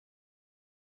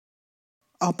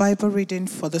Our Bible reading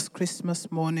for this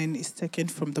Christmas morning is taken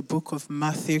from the book of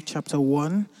Matthew chapter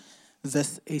 1,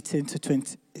 verse 18 to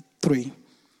 23.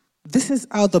 This is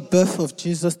how the birth of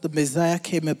Jesus the Messiah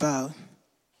came about.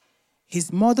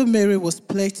 His mother Mary was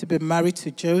pledged to be married to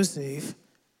Joseph,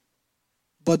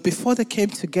 but before they came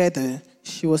together,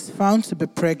 she was found to be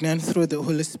pregnant through the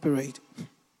Holy Spirit.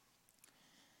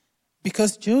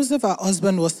 Because Joseph, her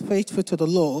husband, was faithful to the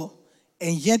law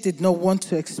and yet did not want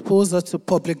to expose her to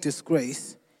public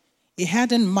disgrace, he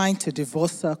had in mind to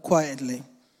divorce her quietly.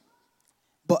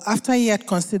 But after he had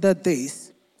considered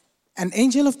this, an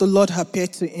angel of the Lord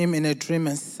appeared to him in a dream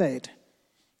and said,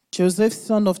 "Joseph,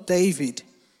 son of David,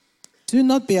 do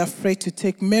not be afraid to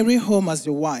take Mary home as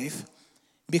your wife,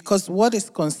 because what is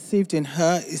conceived in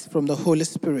her is from the Holy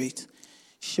Spirit.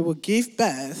 She will give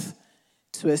birth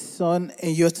to a son,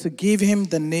 and you are to give him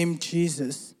the name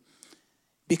Jesus,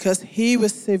 because he will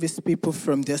save his people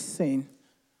from their sin."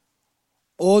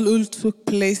 All who took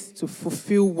place to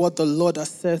fulfill what the Lord has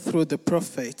said through the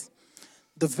prophet.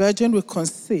 The virgin will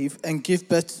conceive and give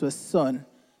birth to a son,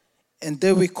 and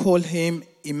they will call him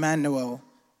Emmanuel,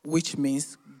 which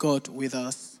means God with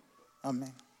us.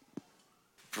 Amen.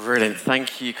 Brilliant.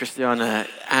 Thank you, Christiana.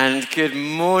 And good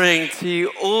morning to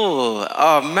you all.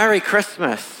 Oh, Merry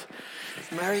Christmas.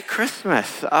 Merry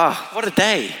Christmas. What a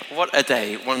day. What a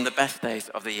day. One of the best days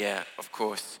of the year, of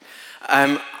course.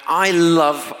 I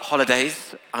love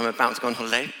holidays. I'm about to go on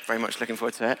holiday. Very much looking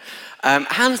forward to it.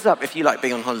 Hands up if you like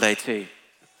being on holiday too.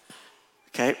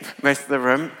 Okay, most of the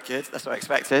room. Good, that's what I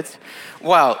expected.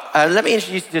 Well, let me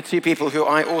introduce you to two people who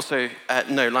I also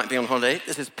know like being on holiday.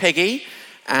 This is Piggy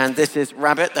and this is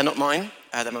Rabbit. They're not mine,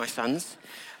 they're my sons.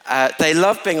 They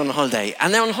love being on holiday,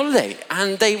 and they're on holiday,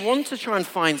 and they want to try and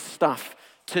find stuff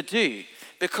to do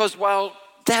because, well,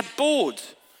 they're bored.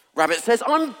 Rabbit says,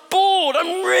 "I'm bored,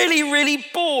 I'm really, really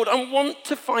bored. I want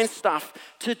to find stuff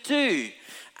to do."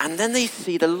 And then they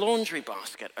see the laundry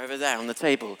basket over there on the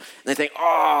table. And they think,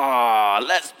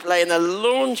 let's play in the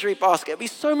laundry basket. It'd be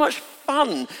so much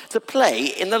fun to play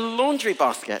in the laundry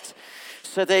basket.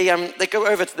 So they go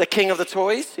over to the king of the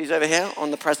toys, who's over here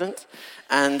on the present,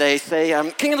 and they say,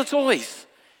 "King of the toys,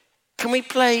 can we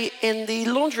play in the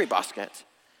laundry basket?"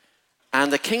 And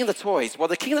the king of the toys,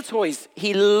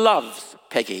 he loves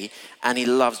Piggy and he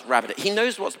loves Rabbit. He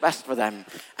knows what's best for them.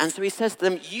 And so he says to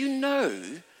them, "You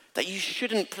know that you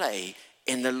shouldn't play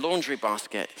in the laundry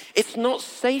basket. It's not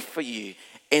safe for you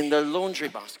in the laundry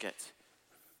basket."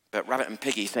 But Rabbit and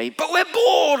Piggy say, "But we're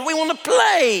bored, we want to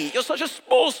play. You're such a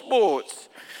small sport."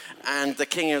 And the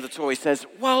king of the toys says,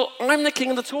 "Well, I'm the king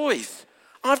of the toys.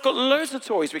 I've got loads of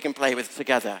toys we can play with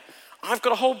together. I've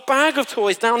got a whole bag of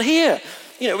toys down here.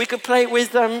 You know, we could play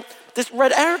with this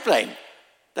red airplane."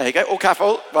 There you go, all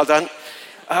careful, well done.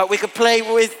 We could play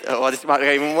with, this might go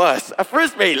even worse, a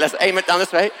frisbee. Let's aim it down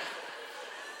this way.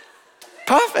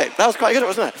 Perfect, that was quite good,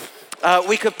 wasn't it?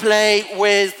 We could play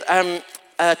with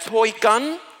a toy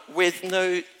gun with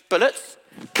no bullets.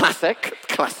 Classic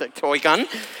toy gun.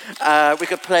 We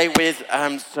could play with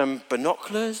some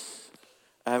binoculars,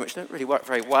 which don't really work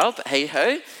very well, but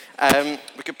hey-ho.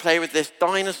 We could play with this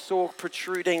dinosaur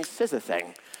protruding scissor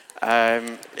thing.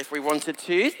 If we wanted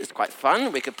to, it's quite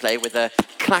fun. We could play with a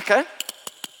clacker.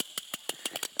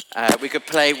 We could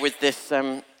play with this,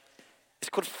 it's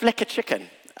called Flicker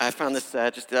Chicken. I found this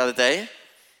just the other day,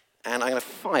 and I'm going to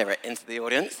fire it into the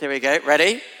audience. Here we go,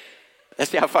 ready?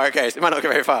 Let's see how far it goes. It might not go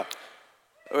very far.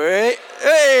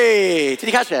 Hey! Did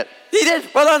you catch it? You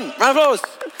did, well done, round of applause.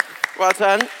 Well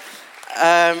done.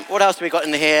 What else have we got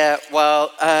in here?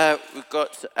 Well, we've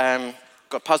got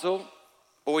a puzzle,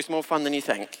 always more fun than you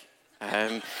think.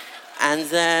 And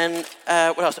then,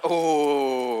 what else?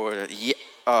 Yeah.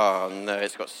 Oh no,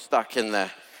 it's got stuck in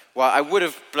there. Well, I would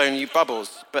have blown you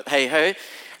bubbles, but hey-ho,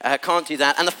 can't do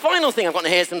that. And the final thing I've got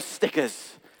in here is some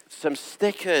stickers. Some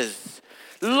stickers.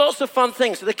 Lots of fun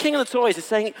things. So the king of the toys is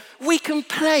saying, we can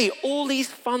play all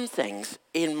these fun things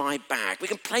in my bag. We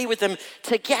can play with them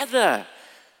together.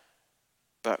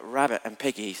 But Rabbit and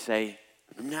Piggy say,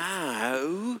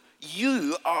 "No,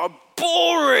 you are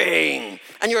boring.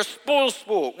 And you're a spoil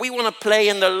sport. We want to play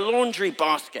in the laundry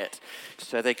basket."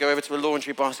 So they go over to the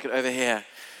laundry basket over here.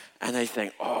 And they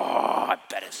think, I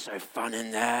bet it's so fun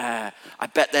in there. I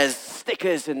bet there's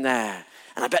stickers in there.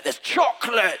 And I bet there's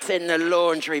chocolate in the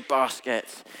laundry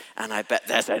basket. And I bet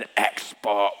there's an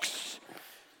Xbox.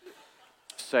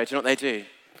 So do you know what they do?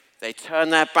 They turn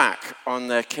their back on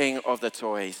the king of the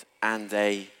toys and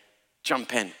they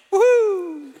jump in.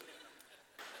 Woohoo!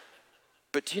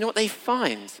 But do you know what they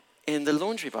find in the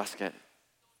laundry basket?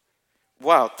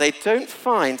 Well, they don't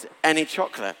find any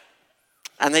chocolate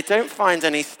and they don't find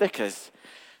any stickers.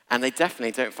 And they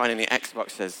definitely don't find any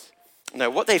Xboxes. No,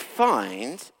 what they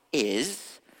find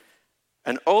is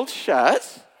an old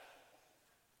shirt,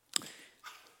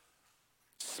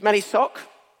 smelly sock,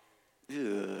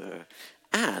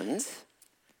 and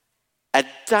a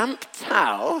damp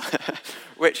towel,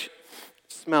 which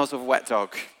smells of wet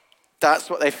dog. That's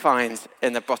what they find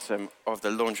in the bottom of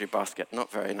the laundry basket. Not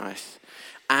very nice.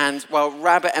 And while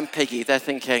Rabbit and Piggy, they're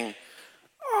thinking,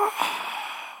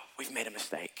 we've made a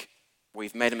mistake.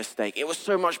 We've made a mistake. It was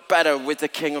so much better with the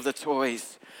king of the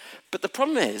toys. But the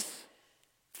problem is,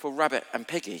 for Rabbit and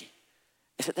Piggy,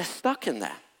 is that they're stuck in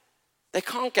there. They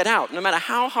can't get out. No matter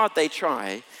how hard they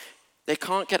try, they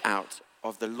can't get out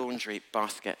of the laundry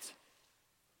basket.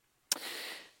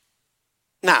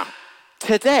 Now,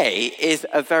 today is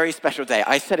a very special day.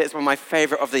 I said it's one of my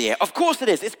favorite of the year. Of course it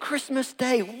is. It's Christmas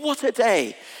Day. What a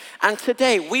day. And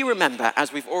today we remember,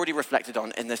 as we've already reflected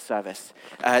on in this service,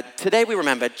 today we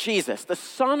remember Jesus, the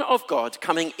Son of God,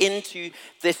 coming into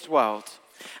this world.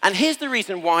 And here's the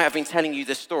reason why I've been telling you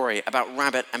this story about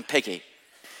Rabbit and Piggy.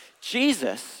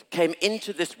 Jesus came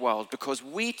into this world because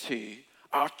we too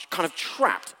are kind of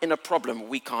trapped in a problem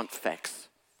we can't fix.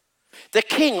 The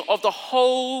King of the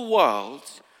whole world,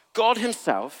 God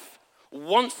himself,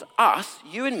 wants us,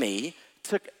 you and me,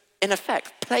 to, in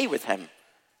effect, play with him,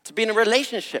 to be in a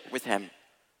relationship with him,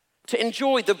 to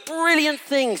enjoy the brilliant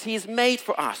things he's made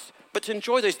for us, but to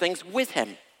enjoy those things with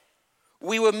him.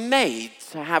 We were made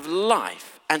to have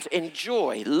life and to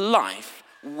enjoy life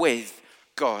with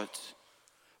God.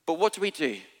 But what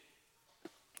do?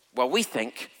 Well, we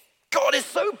think, God is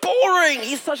so boring.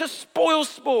 He's such a spoil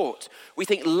sport. We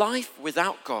think life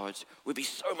without God would be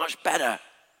so much better.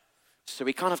 So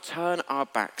we kind of turn our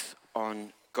backs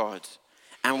on God.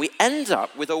 And we end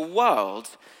up with a world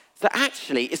that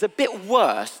actually is a bit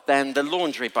worse than the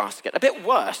laundry basket. A bit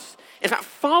worse. In fact,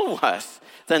 far worse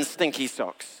than stinky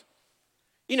socks.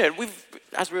 You know,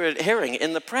 as we were hearing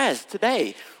in the prayers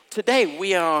today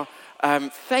we are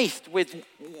faced with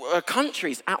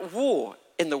countries at war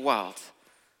in the world,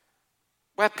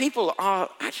 where people are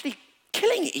actually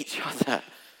killing each other.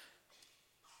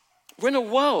 We're in a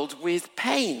world with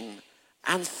pain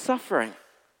and suffering,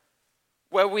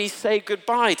 where we say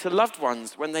goodbye to loved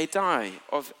ones when they die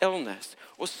of illness,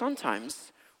 or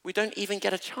sometimes we don't even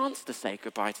get a chance to say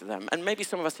goodbye to them. And maybe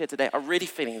some of us here today are really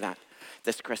feeling that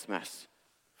this Christmas.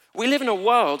 We live in a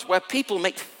world where people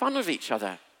make fun of each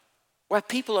other, where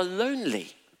people are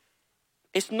lonely.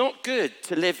 It's not good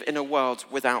to live in a world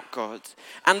without God.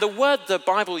 And the word the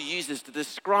Bible uses to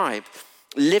describe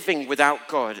living without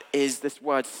God is this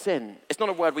word sin. It's not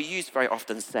a word we use very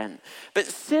often, sin. But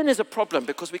sin is a problem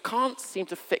because we can't seem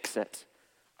to fix it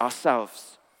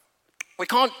ourselves. We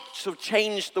can't sort of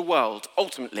change the world,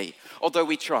 ultimately, although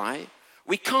we try.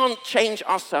 We can't change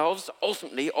ourselves,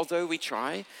 ultimately, although we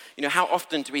try. You know, how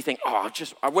often do we think,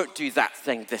 I won't do that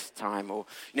thing this time, or,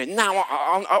 now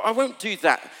I won't do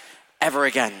that ever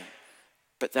again.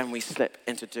 But then we slip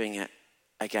into doing it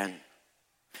again.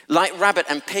 Like Rabbit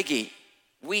and Piggy,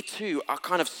 we too are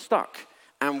kind of stuck,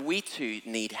 and we too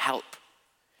need help.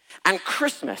 And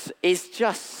Christmas is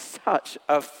just such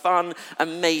a fun,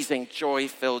 amazing,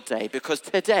 joy-filled day, because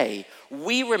today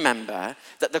we remember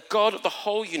that the God of the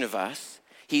whole universe,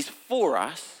 he's for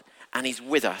us and he's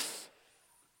with us.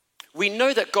 We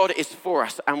know that God is for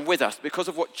us and with us because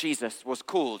of what Jesus was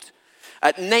called.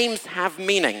 Names have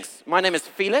meanings. My name is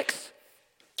Felix,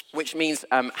 which means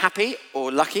happy or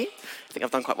lucky. I think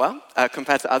I've done quite well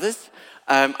compared to others.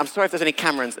 I'm sorry if there's any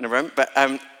Camerons in the room, but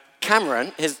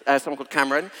Cameron, someone called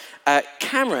Cameron.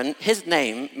 Cameron, his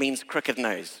name means crooked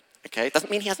nose. Okay, it doesn't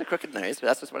mean he has a crooked nose, but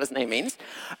that's just what his name means.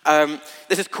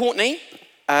 This is Courtney.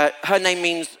 Her name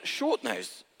means short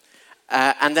nose.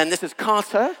 And then this is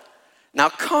Carter. Now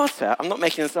Carter, I'm not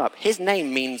making this up, his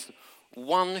name means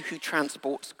one who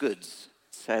transports goods.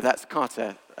 So that's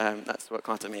Carter. That's what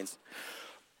Carter means.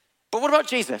 But what about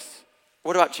Jesus?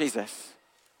 What about Jesus?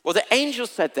 Well, the angel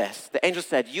said this. The angel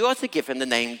said, you are to give him the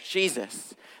name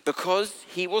Jesus because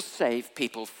he will save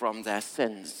people from their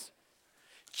sins.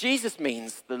 Jesus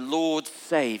means the Lord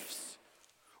saves.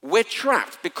 We're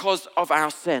trapped because of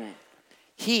our sin.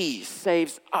 He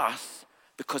saves us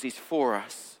because he's for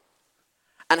us.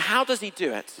 And how does he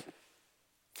do it?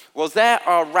 Well, there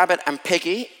are Rabbit and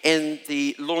Piggy in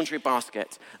the laundry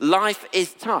basket. Life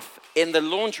is tough in the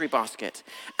laundry basket.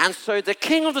 And so the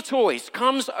king of the toys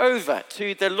comes over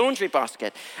to the laundry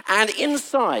basket. And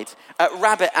inside,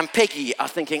 Rabbit and Piggy are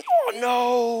thinking,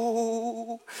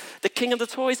 oh no, the king of the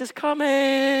toys is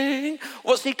coming.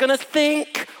 What's he going to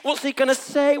think? What's he going to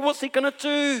say? What's he going to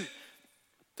do?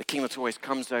 The king of the toys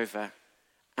comes over.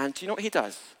 And do you know what he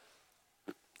does?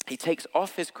 He takes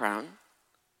off his crown.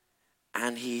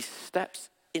 and he steps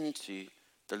into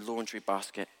the laundry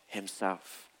basket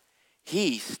himself.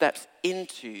 He steps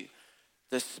into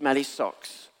the smelly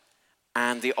socks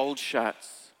and the old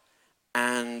shirts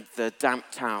and the damp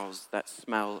towels that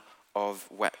smell of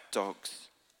wet dogs.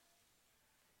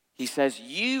 He says,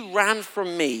 you ran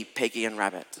from me, piggy and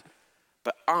rabbit,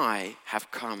 but I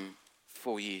have come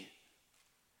for you.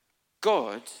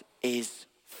 God is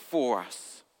for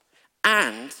us,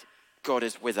 and God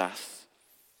is with us.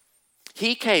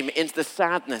 He came into the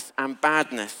sadness and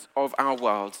badness of our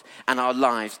world and our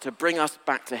lives to bring us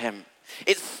back to him.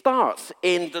 It starts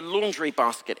in the laundry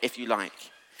basket, if you like.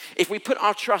 If we put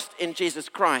our trust in Jesus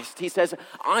Christ, he says,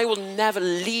 I will never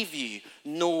leave you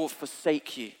nor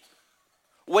forsake you.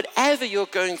 Whatever you're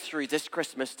going through this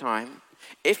Christmas time,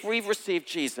 if we've received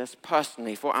Jesus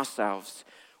personally for ourselves,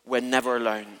 we're never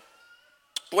alone.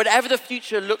 Whatever the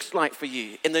future looks like for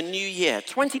you in the new year,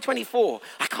 2024,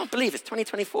 I can't believe it's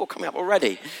 2024 coming up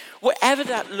already. Whatever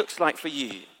that looks like for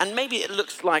you, and maybe it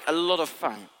looks like a lot of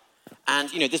fun. And,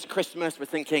 this Christmas, we're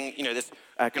thinking, there's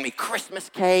going to be Christmas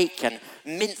cake and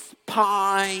mince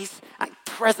pies and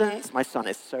presents. My son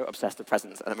is so obsessed with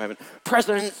presents at the moment.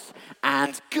 Presents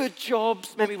and good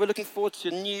jobs. Maybe we're looking forward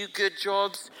to new good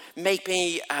jobs.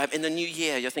 Maybe in the new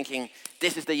year, you're thinking,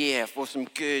 this is the year for some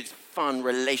good, fun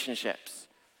relationships.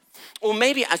 Or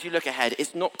maybe as you look ahead,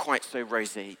 it's not quite so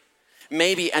rosy.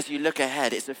 Maybe as you look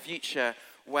ahead, it's a future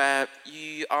where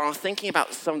you are thinking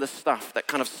about some of the stuff that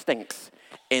kind of stinks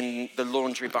in the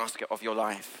laundry basket of your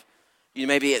life.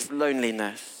 Maybe it's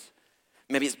loneliness.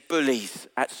 Maybe it's bullies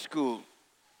at school,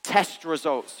 test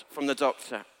results from the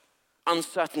doctor,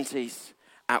 uncertainties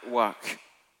at work.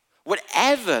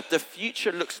 Whatever the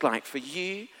future looks like for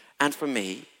you and for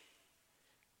me,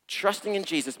 trusting in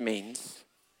Jesus means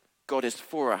God is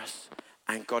for us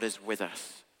and God is with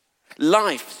us.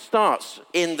 Life starts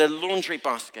in the laundry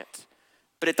basket,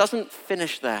 but it doesn't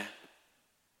finish there.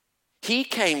 He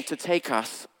came to take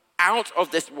us out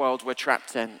of this world we're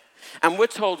trapped in. And we're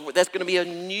told there's going to be a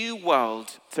new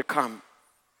world to come.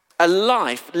 A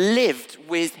life lived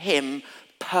with him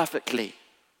perfectly,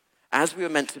 as we were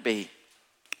meant to be,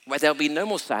 where there'll be no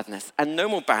more sadness and no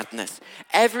more badness.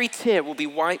 Every tear will be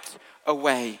wiped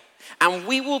away. And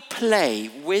we will play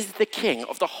with the King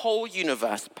of the whole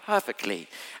universe perfectly,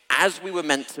 as we were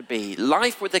meant to be.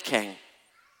 Life with the King.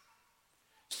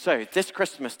 So this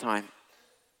Christmas time,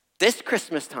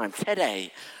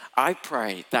 today, I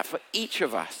pray that for each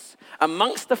of us,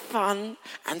 amongst the fun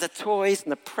and the toys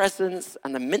and the presents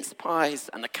and the mince pies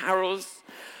and the carols,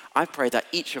 I pray that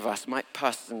each of us might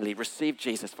personally receive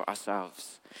Jesus for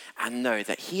ourselves and know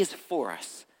that he is for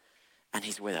us and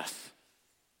he's with us.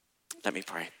 Let me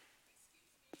pray.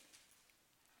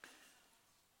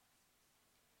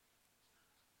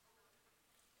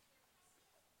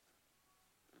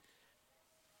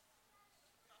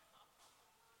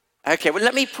 Okay, well,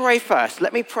 let me pray first,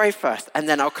 and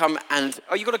then I'll come and...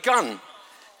 Oh, you got a gun?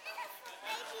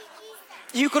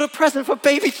 You got a present for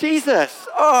baby Jesus.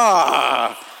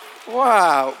 Oh,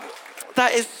 wow.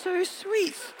 That is so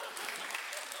sweet.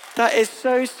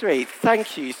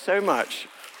 Thank you so much.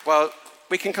 Well,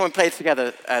 we can come and play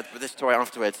together with this toy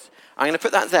afterwards. I'm going to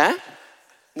put that there,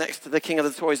 next to the King of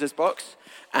the Toys' box,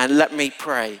 and let me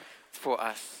pray for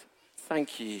us.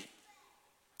 Thank you.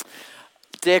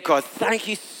 Dear God, thank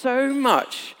you so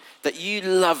much that you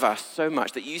love us so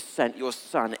much, that you sent your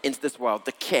Son into this world,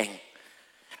 the King.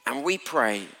 And we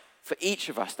pray for each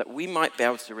of us that we might be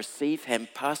able to receive him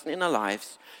personally in our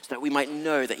lives so that we might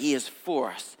know that he is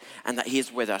for us and that he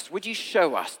is with us. Would you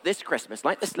show us this Christmas,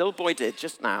 like this little boy did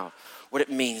just now, what it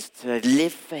means to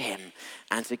live for him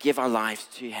and to give our lives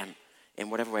to him in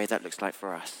whatever way that looks like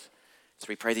for us. So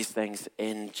we pray these things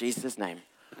in Jesus' name.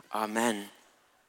 Amen.